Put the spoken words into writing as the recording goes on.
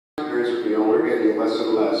experience, we're getting less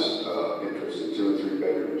and less interest in 2 and 3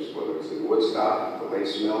 bedrooms, whether it's in Woodstock, the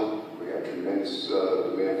Lace Mill. We have tremendous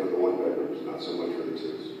demand for the 1 bedrooms, not so much for the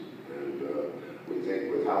 2s. And we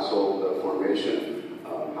think with household formation,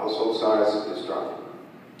 household size is dropping.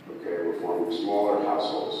 Okay, we're forming smaller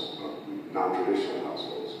households, non-traditional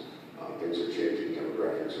households. Things are changing,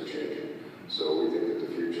 demographics are changing. So we think that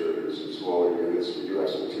the future is in smaller units. We do have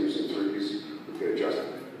some 2s and 3s. We could adjust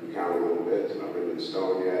and count a little bit, not written in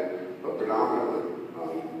stone yet, but predominantly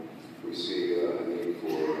we see